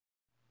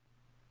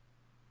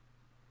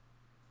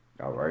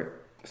All right.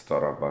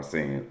 Start off by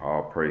saying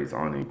all praise,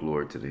 honor, and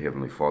glory to the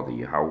Heavenly Father,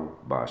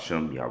 Yahawashi, by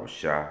sham,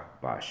 Yahawashi,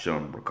 by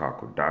sham, Rachaa,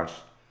 Qadash.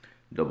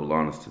 Double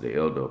honors to the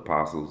elder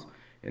apostles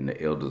and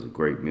the elders of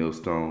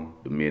Greatmillstone,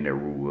 the men that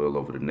rule well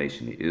over the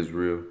nation of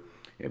Israel,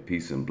 and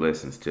peace and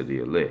blessings to the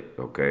elect,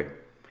 okay?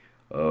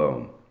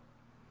 I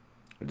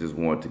just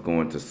wanted to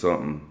go into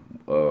something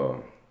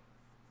that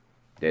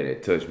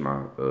had touched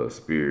my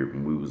spirit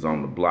when we was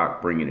on the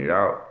block bringing it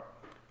out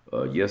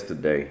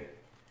yesterday.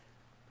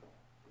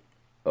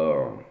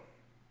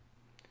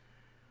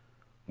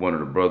 One of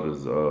the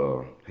brothers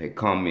had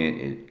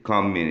commented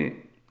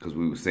because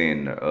we were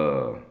saying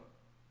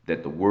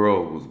that the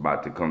world was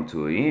about to come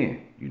to an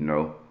end, you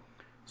know.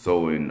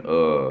 So in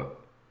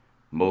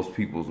most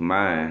people's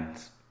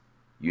minds,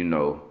 you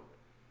know,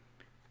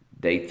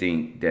 they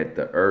think that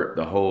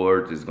the whole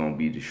earth is gonna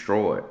be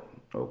destroyed.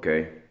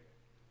 Okay.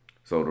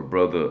 So the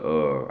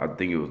brother, I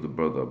think it was the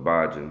brother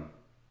Abijah,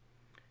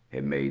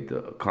 had made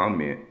the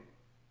comment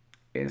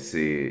and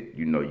said,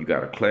 you know, you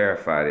gotta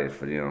clarify that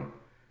for them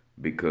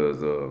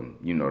because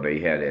you know, they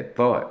had that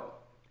thought,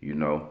 you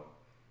know,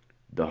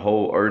 the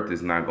whole earth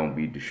is not gonna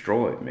be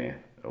destroyed, man.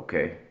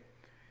 Okay.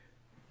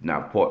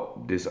 Now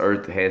this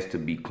earth has to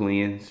be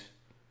cleansed,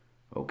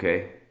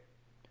 okay?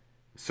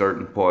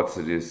 Certain parts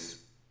of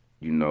this,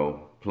 you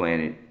know,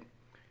 planet,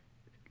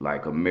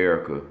 like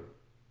America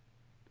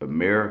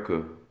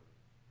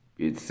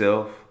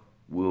itself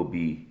will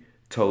be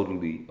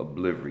totally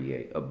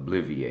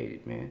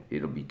obliviated, man.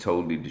 It'll be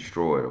totally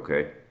destroyed,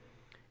 okay?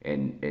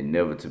 And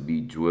never to be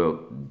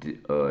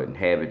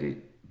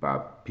inhabited by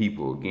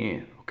people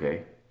again,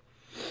 okay?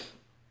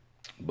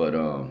 But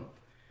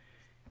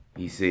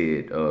he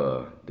said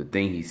the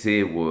thing he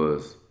said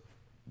was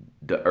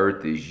the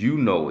earth as you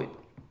know it,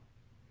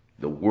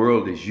 the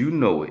world as you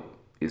know it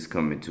is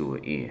coming to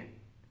an end,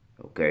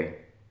 okay?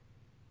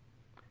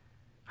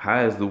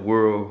 How is the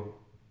world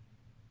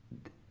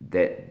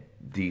that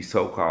these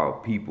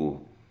so-called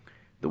people,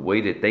 the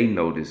way that they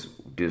know this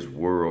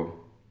world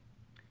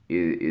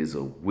is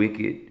a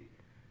wicked,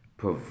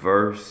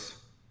 perverse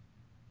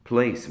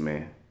place,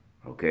 man,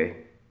 okay?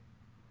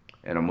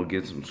 And I'm gonna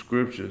get some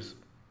scriptures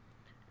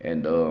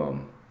and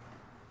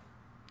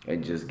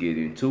just get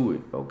into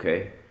it,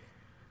 okay?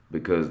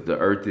 Because the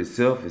earth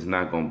itself is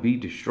not gonna be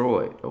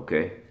destroyed,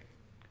 okay?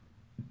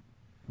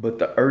 But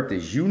the earth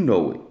as you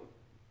know it,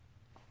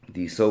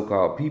 these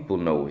so-called people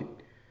know it,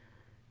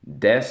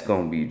 that's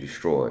gonna be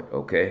destroyed,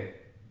 okay?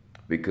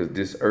 Because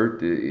this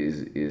earth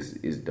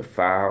is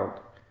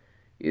defiled,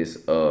 it's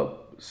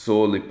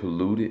sorely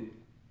polluted,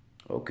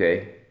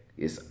 okay?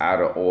 It's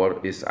out of order,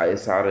 it's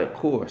out of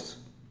course,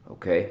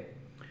 okay?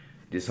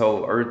 This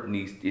whole earth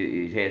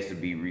it has to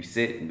be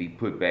reset and be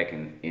put back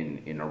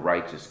in a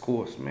righteous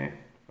course, man,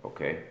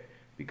 okay?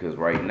 Because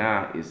right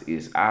now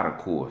it's out of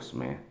course,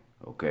 man,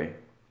 okay?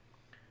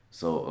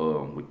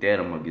 So with that,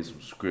 I'm gonna get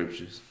some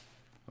scriptures.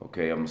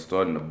 Okay, I'm gonna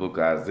start in the book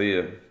of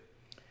Isaiah,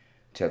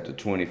 chapter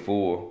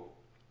 24,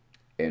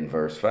 and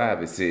verse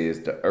 5. It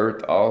says, the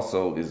earth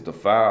also is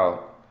defiled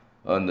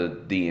under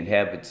the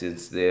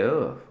inhabitants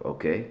thereof.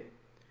 Okay,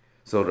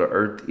 so the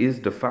earth is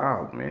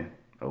defiled, man.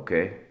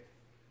 Okay,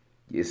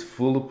 it's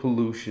full of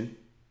pollution,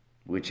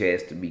 which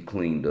has to be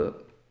cleaned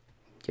up.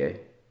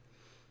 Okay,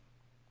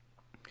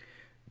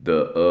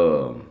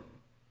 the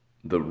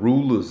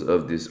rulers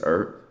of this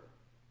earth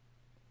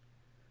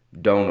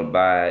don't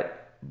abide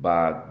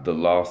by the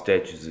law,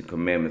 statutes, and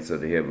commandments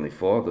of the Heavenly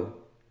Father.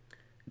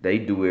 They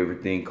do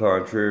everything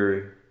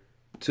contrary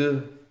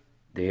to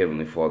the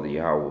Heavenly Father,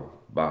 Yahawah,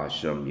 by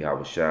sham,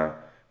 Yahawashi,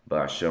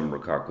 by sham,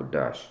 Rachaa,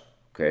 Qadash.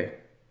 Okay?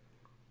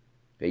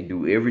 They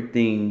do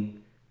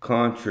everything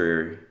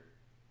contrary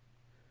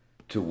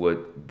to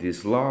what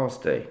this law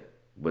states,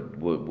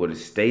 what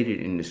is stated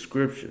in the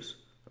scriptures.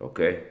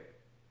 Okay?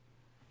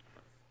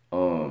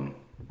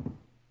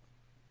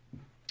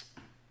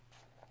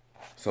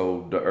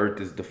 So the earth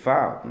is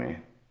defiled,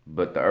 man.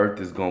 But the earth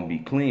is going to be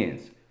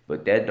cleansed.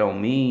 But that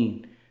don't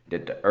mean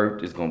that the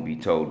earth is going to be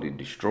totally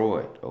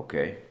destroyed,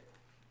 okay?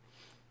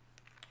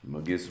 I'm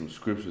going to get some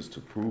scriptures to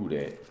prove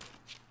that.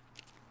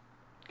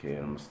 Okay,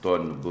 I'm going to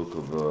start in the book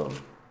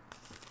of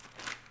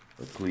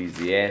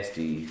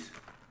Ecclesiastes.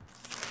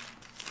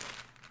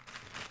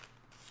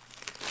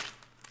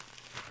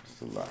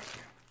 It's a lot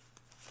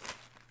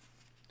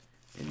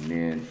here. And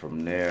then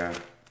from there,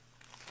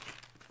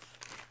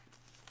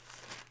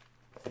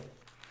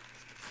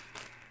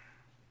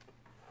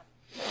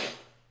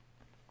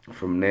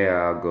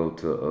 I'll go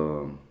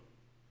to,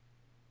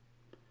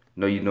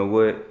 no, you know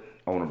what?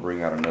 I want to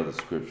bring out another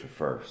scripture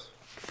first.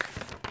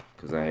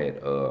 Because I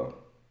had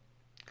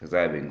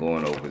been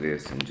going over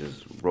this and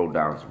just wrote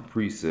down some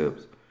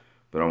precepts.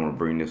 But I want to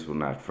bring this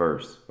one out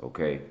first,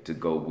 okay? To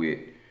go with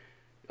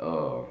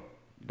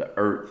the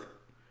earth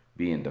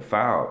being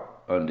defiled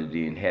under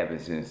the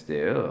inhabitants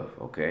thereof,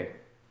 okay?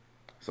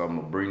 So I'm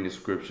going to bring this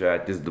scripture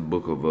out. This is the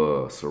book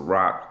of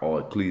Sirach, or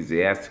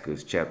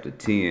Ecclesiasticus, chapter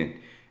 10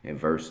 and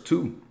verse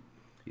 2.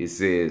 It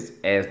says,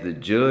 as the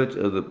judge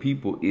of the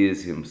people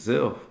is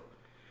himself,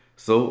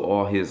 so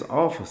are his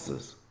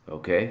officers,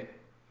 okay?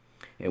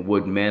 And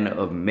what manner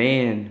of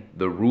man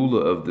the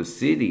ruler of the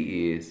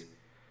city is,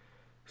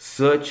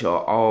 such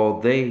are all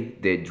they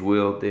that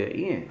dwell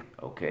therein.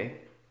 Okay.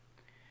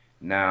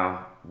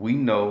 Now, we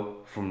know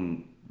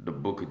from the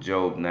book of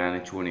Job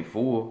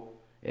 9:24,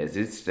 as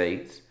it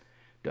states,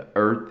 the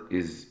earth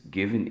is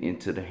given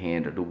into the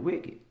hand of the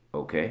wicked.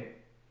 Okay.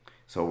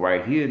 So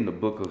right here in the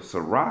book of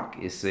Sirach,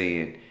 it's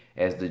saying,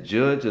 as the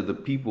judge of the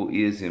people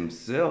is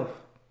himself,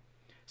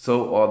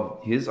 so are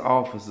his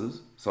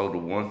officers, so the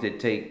ones that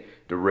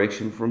take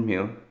direction from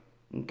him,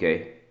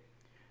 okay,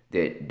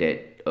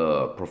 that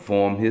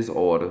perform his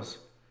orders,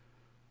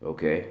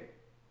 okay.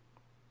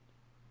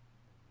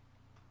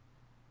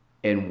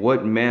 And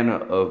what manner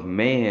of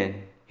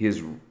man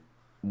the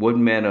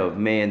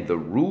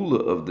ruler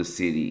of the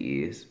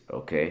city is,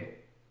 okay,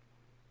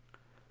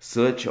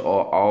 such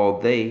are all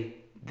they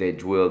that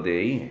dwell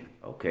therein,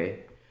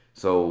 okay.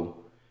 So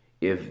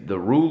if the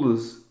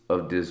rulers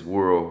of this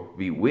world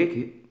be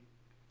wicked,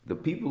 the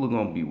people are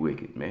going to be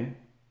wicked, man,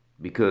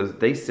 because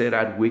they set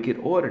out wicked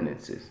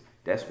ordinances.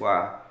 That's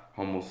why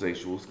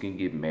homosexuals can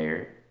get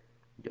married,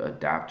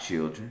 adopt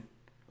children,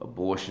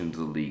 abortion's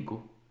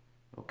illegal,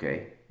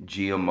 okay?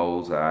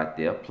 GMOs are out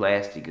there,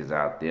 plastic is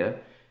out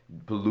there,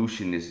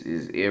 pollution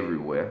is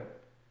everywhere,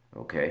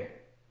 okay?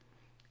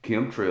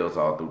 Chemtrails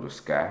all through the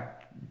sky,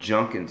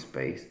 junk in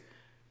space,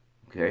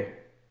 okay?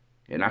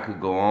 And I could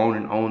go on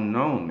and on and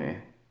on,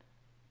 man,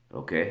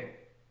 okay?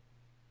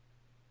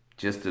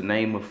 Just to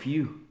name a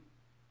few,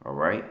 all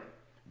right?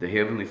 The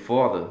Heavenly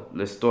Father,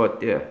 let's start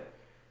there.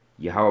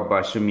 Yahawashi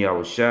by Shem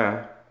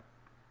Yahawashi,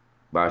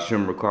 by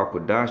Shem Rachaa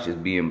Qadash is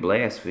being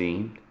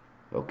blasphemed,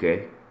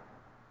 okay?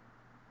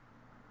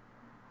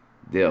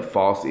 There are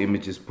false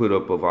images put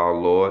up of our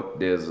Lord.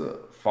 There's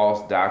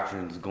false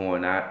doctrines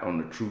going out on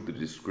the truth of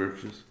the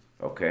scriptures,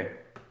 okay?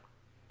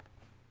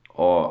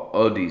 Or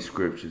of these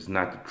scriptures,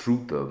 not the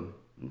truth of them,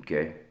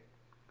 okay?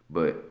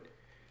 But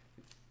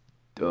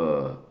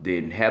the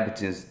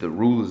inhabitants, the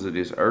rulers of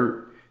this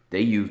earth,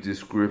 they use these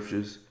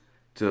scriptures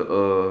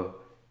to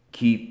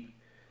keep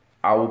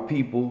our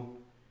people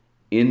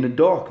in the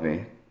dark,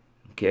 man,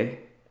 okay?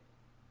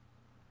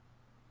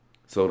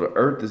 So the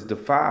earth is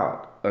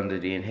defiled under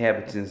the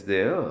inhabitants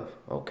thereof,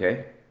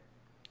 okay?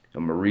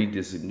 I'm going to read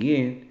this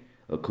again.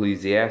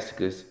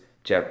 Ecclesiasticus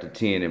chapter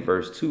 10 and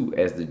verse 2.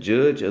 As the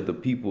judge of the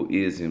people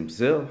is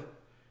himself,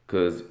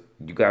 because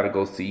you got to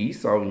go see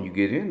Esau when you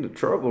get into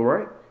trouble,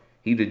 right?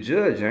 He the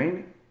judge, ain't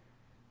he?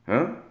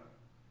 Huh?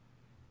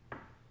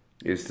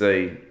 It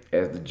say,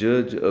 as the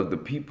judge of the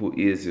people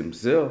is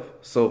himself,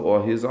 so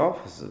are his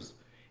officers.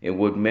 And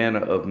what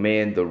manner of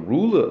man the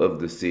ruler of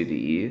the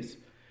city is,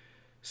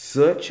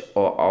 such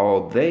are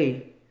all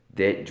they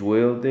that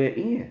dwell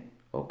therein.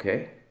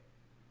 Okay?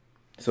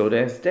 So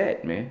that's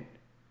that, man.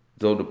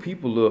 So the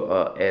people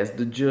are as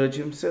the judge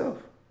himself.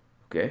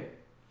 Okay?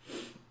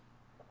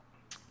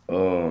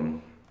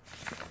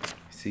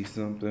 See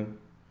something?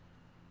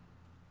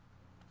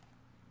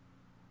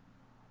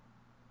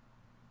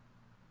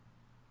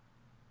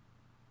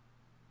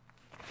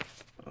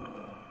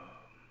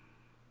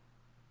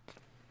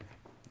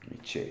 Let me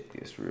check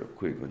this real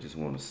quick. I just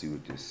want to see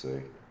what this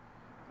say.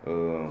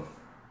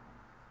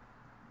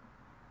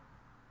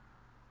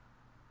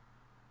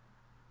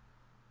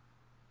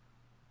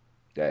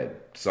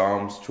 That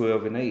Psalms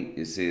 12 and 8,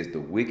 it says, the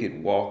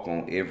wicked walk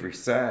on every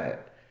side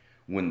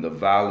when the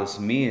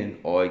vilest men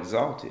are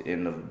exalted.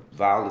 And the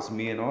vilest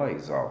men are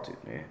exalted,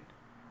 man.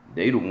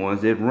 They the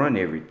ones that run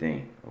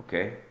everything,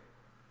 okay?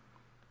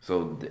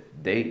 So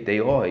they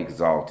are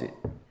exalted,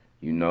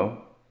 you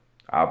know.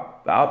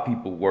 Our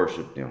people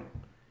worship them,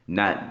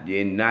 not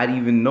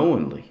even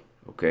knowingly,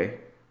 okay?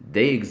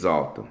 They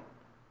exalt them.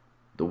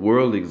 The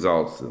world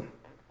exalts them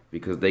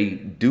because they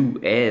do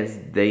as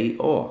they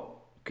are,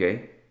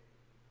 okay?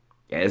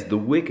 As the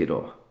wicked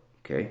are,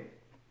 okay?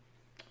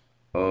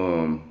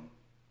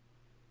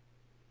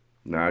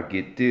 Now I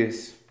get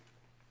this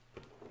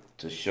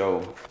to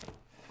show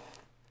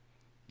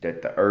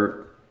that the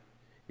earth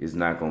is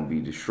not going to be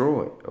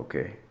destroyed,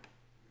 okay?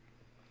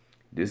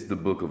 This is the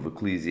book of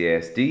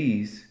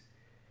Ecclesiastes,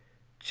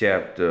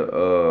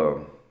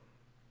 chapter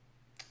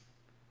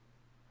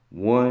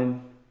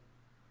 1,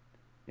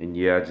 and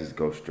yeah, I just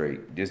go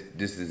straight. This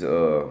is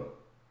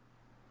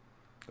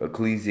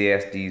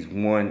Ecclesiastes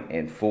 1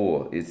 and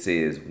 4. It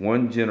says,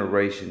 one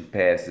generation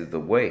passeth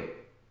away,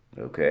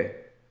 okay,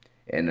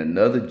 and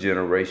another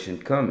generation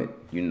cometh,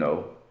 you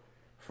know,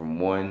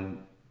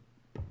 from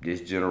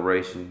this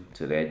generation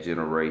to that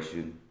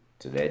generation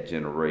to that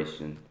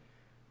generation,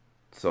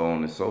 so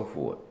on and so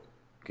forth,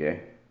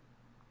 okay?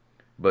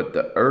 But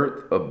the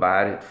earth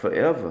abideth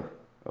forever,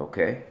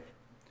 okay?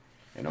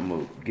 And I'm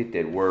going to get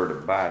that word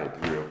abideth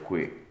real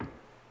quick.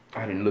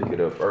 I didn't look it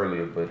up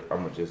earlier, but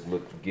I'm going to just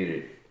get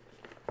it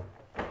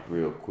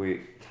real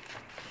quick.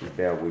 Just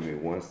bear with me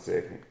 1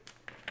 second.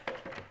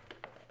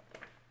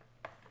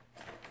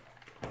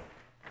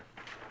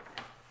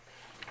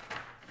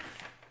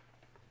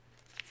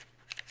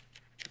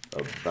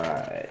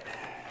 Abide.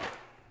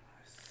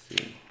 Let's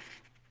see.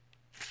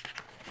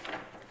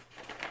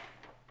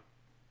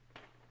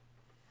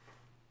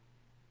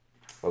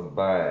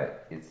 abide.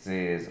 It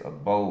says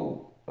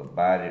abode,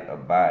 abided,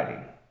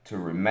 abiding. To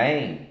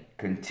remain,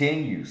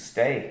 continue,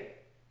 stay.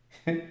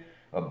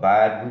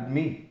 Abide with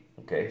me.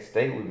 Okay,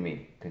 stay with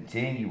me.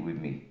 Continue with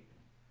me.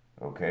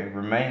 Okay,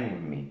 remain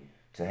with me.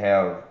 To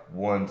have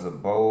one's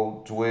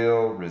abode,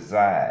 dwell,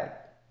 reside.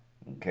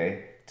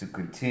 Okay, to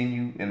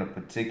continue in a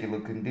particular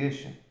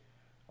condition.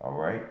 All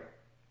right.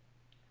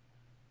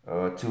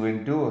 To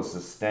endure,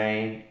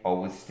 sustain,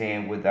 or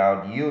withstand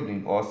without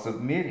yielding or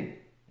submitting.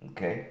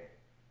 Okay.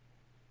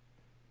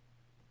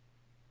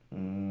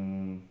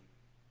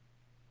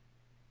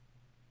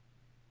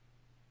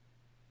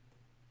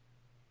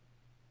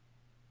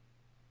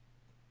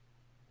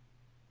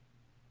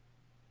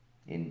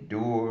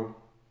 Endure,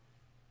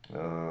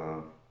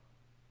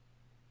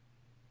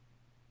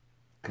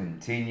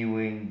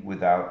 continuing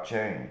without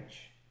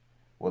change.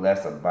 Well,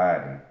 that's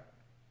abiding.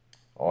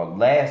 Or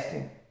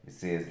lasting. It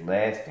says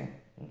lasting.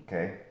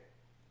 Okay.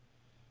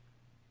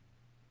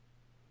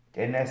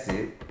 And that's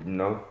it, you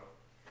know.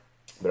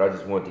 But I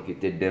just wanted to get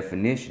that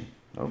definition.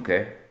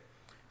 Okay.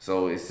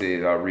 So it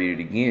says, I'll read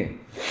it again.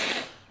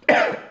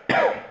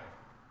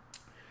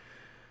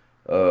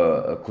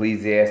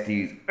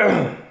 Ecclesiastes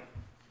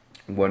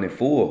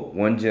 1:4.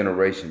 One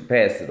generation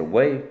passeth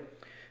away,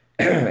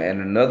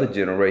 and another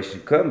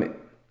generation cometh.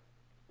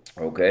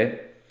 Okay.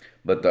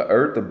 But the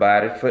earth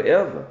abideth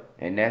forever.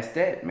 And that's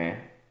that, man.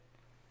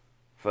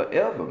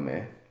 Forever,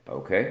 man.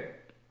 Okay.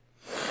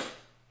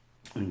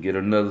 And get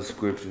another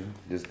scripture.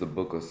 This is the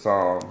book of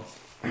Psalms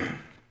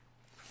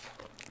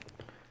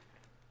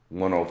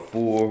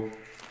 104.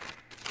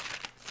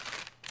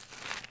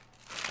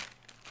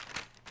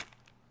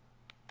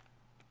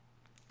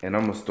 And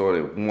I'm going to start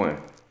at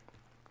 1.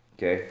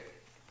 Okay.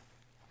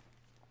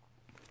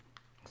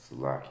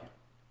 Salakia.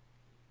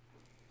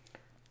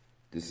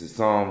 This is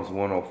Psalms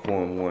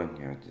 104 and 1.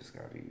 Yeah, I just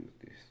got to use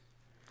this.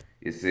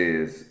 It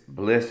says,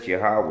 bless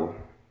Yahawah,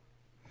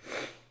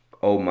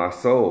 O my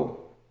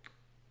soul.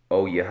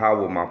 O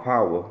Yahawah, my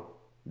power.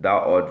 Thou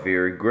art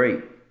very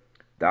great.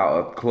 Thou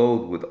art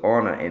clothed with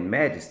honor and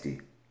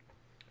majesty,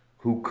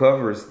 who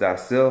coverest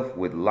thyself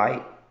with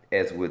light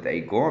as with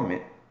a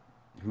garment,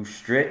 who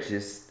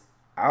stretchest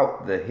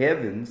out the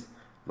heavens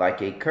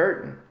like a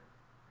curtain,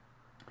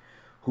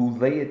 who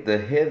layeth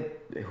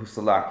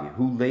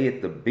who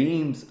layeth the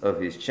beams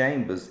of his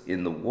chambers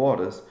in the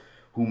waters,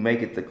 who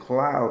maketh the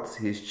clouds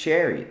his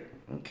chariot,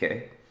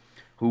 okay,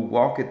 who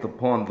walketh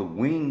upon the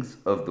wings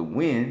of the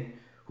wind,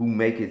 who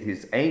maketh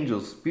his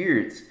angel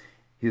spirits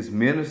his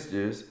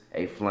ministers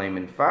a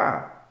flaming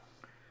fire,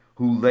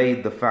 who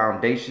laid the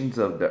foundations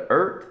of the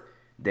earth,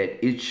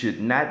 that it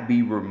should not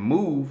be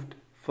removed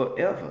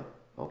forever.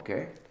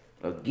 Okay,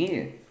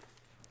 again,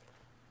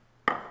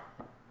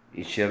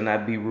 it shall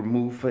not be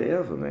removed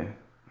forever, man.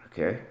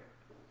 Okay.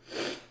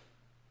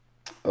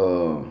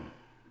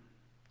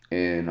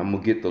 And I'm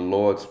gonna get the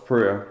Lord's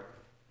Prayer,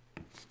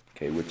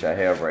 okay, which I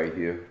have right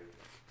here.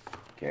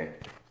 Okay,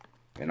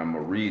 and I'm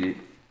gonna read it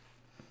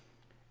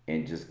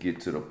and just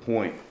get to the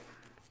point.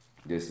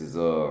 This is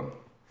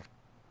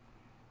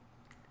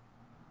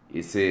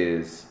it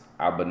says,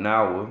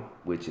 Abanawa,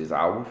 which is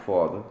our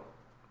Father,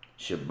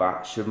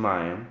 Shabbat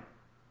Shemayim,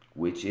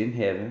 which in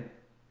heaven,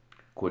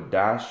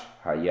 Qadash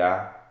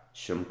Hayah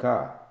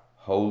Shemka,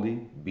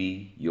 holy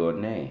be your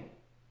name,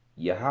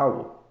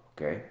 Yahawah,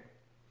 okay?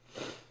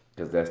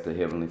 Because that's the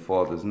Heavenly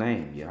Father's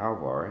name,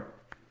 Yahawah, right?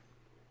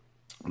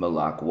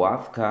 Malak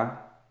Wathka,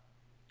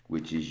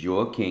 which is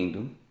your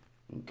kingdom,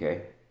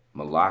 okay?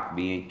 Malak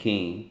being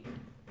king,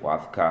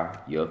 Wathka,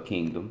 your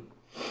kingdom.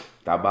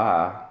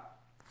 Tabah,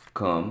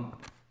 come.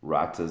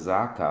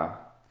 Ratazaka,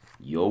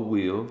 your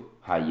will.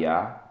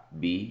 Hayah,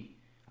 be.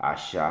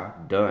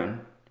 Asha,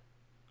 done.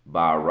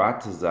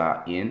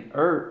 Barataza, in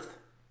earth.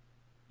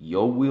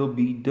 Your will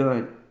be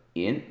done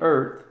in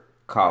earth.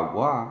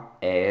 Kawa,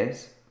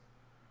 as.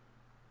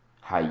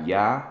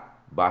 Hayah,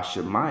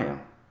 Bashamayim,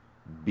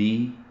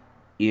 be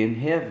in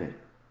heaven.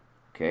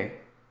 Okay?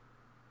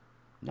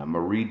 Now I'm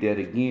going to read that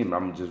again, but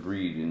I'm going to just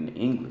read it in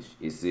English.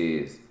 It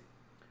says,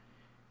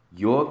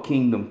 your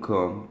kingdom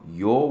come,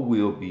 your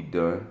will be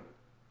done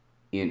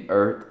in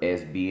earth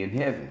as be in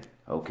heaven.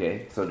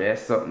 Okay? So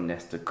that's something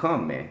that's to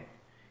come, man.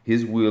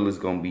 His will is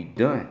going to be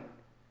done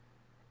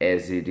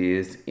as it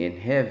is in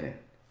heaven,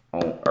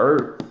 on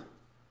earth.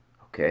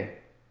 Okay?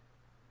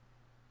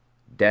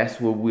 That's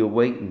what we're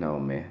waiting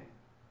on, man.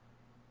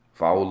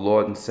 For our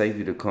Lord and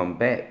Savior to come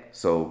back.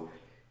 So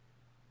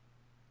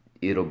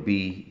it'll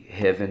be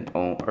heaven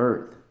on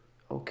earth,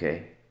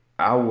 okay?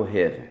 Our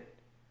heaven,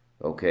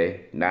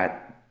 okay?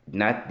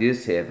 Not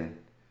this heaven,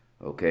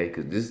 okay?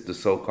 Because this is the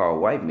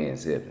so-called white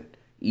man's heaven.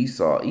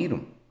 Esau,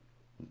 Edom,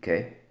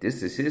 okay?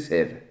 This is his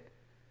heaven,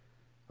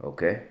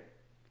 okay?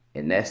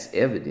 And that's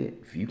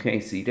evident. If you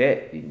can't see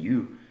that, then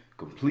you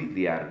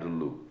completely out of the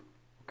loop,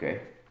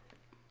 okay?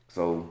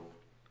 So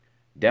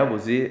that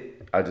was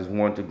it. I just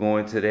wanted to go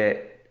into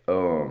that.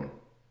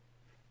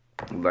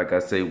 Like I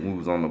say, when we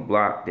was on the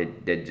block,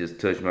 that just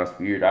touched my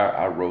spirit.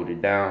 I wrote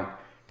it down.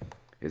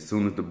 As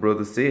soon as the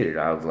brother said it,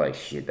 I was like,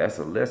 shit, that's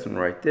a lesson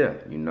right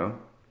there, you know?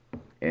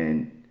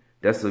 And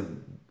That's a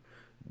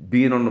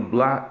being on the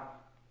block.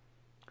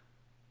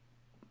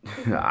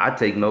 I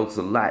take notes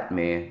a lot,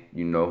 man.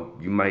 You know,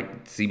 you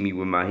might see me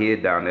with my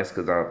head down. That's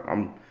because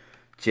I'm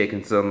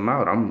checking something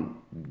out. I'm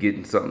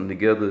getting something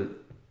together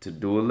to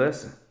do a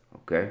lesson.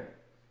 Okay,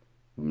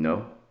 you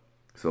know.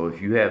 So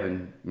if you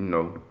having,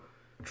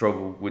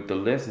 trouble with the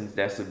lessons,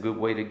 that's a good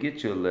way to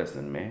get you a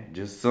lesson, man.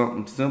 Just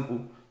something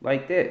simple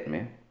like that,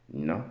 man.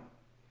 You know.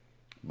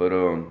 But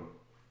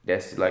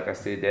that's, like I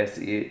said, that's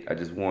it. I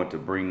just wanted to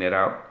bring that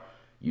out,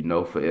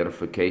 for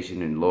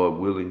edification, and Lord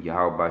willing,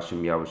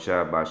 Yahawashi,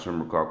 Yahawashi,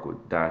 Basham,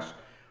 Qadash,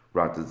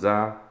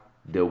 Rachaa,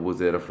 there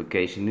was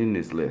edification in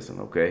this lesson,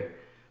 okay?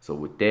 So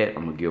with that,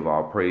 I'm going to give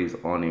all praise,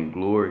 honor, and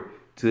glory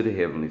to the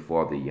Heavenly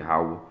Father,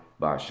 Yahweh,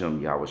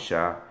 Basham,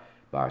 Yahawashi,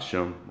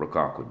 Basham,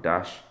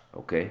 Qadash,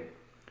 okay?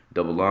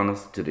 Double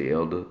honors to the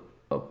elder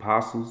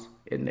apostles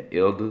and the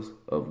elders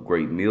of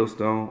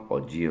Greatmillstone,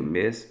 or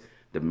GMS,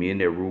 the men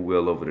that rule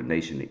well over the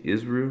nation of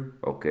Israel,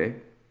 okay?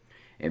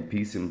 And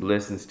peace and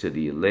blessings to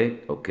the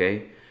elect,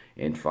 okay?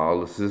 And for all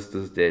the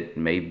sisters that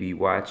may be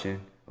watching,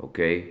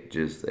 okay?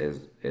 Just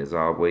as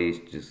always,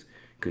 just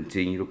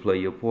continue to play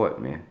your part,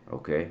 man,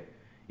 okay?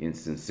 In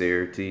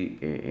sincerity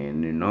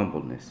and in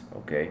humbleness,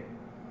 okay?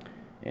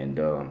 And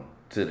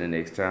to the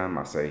next time,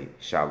 I say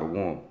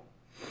shalom.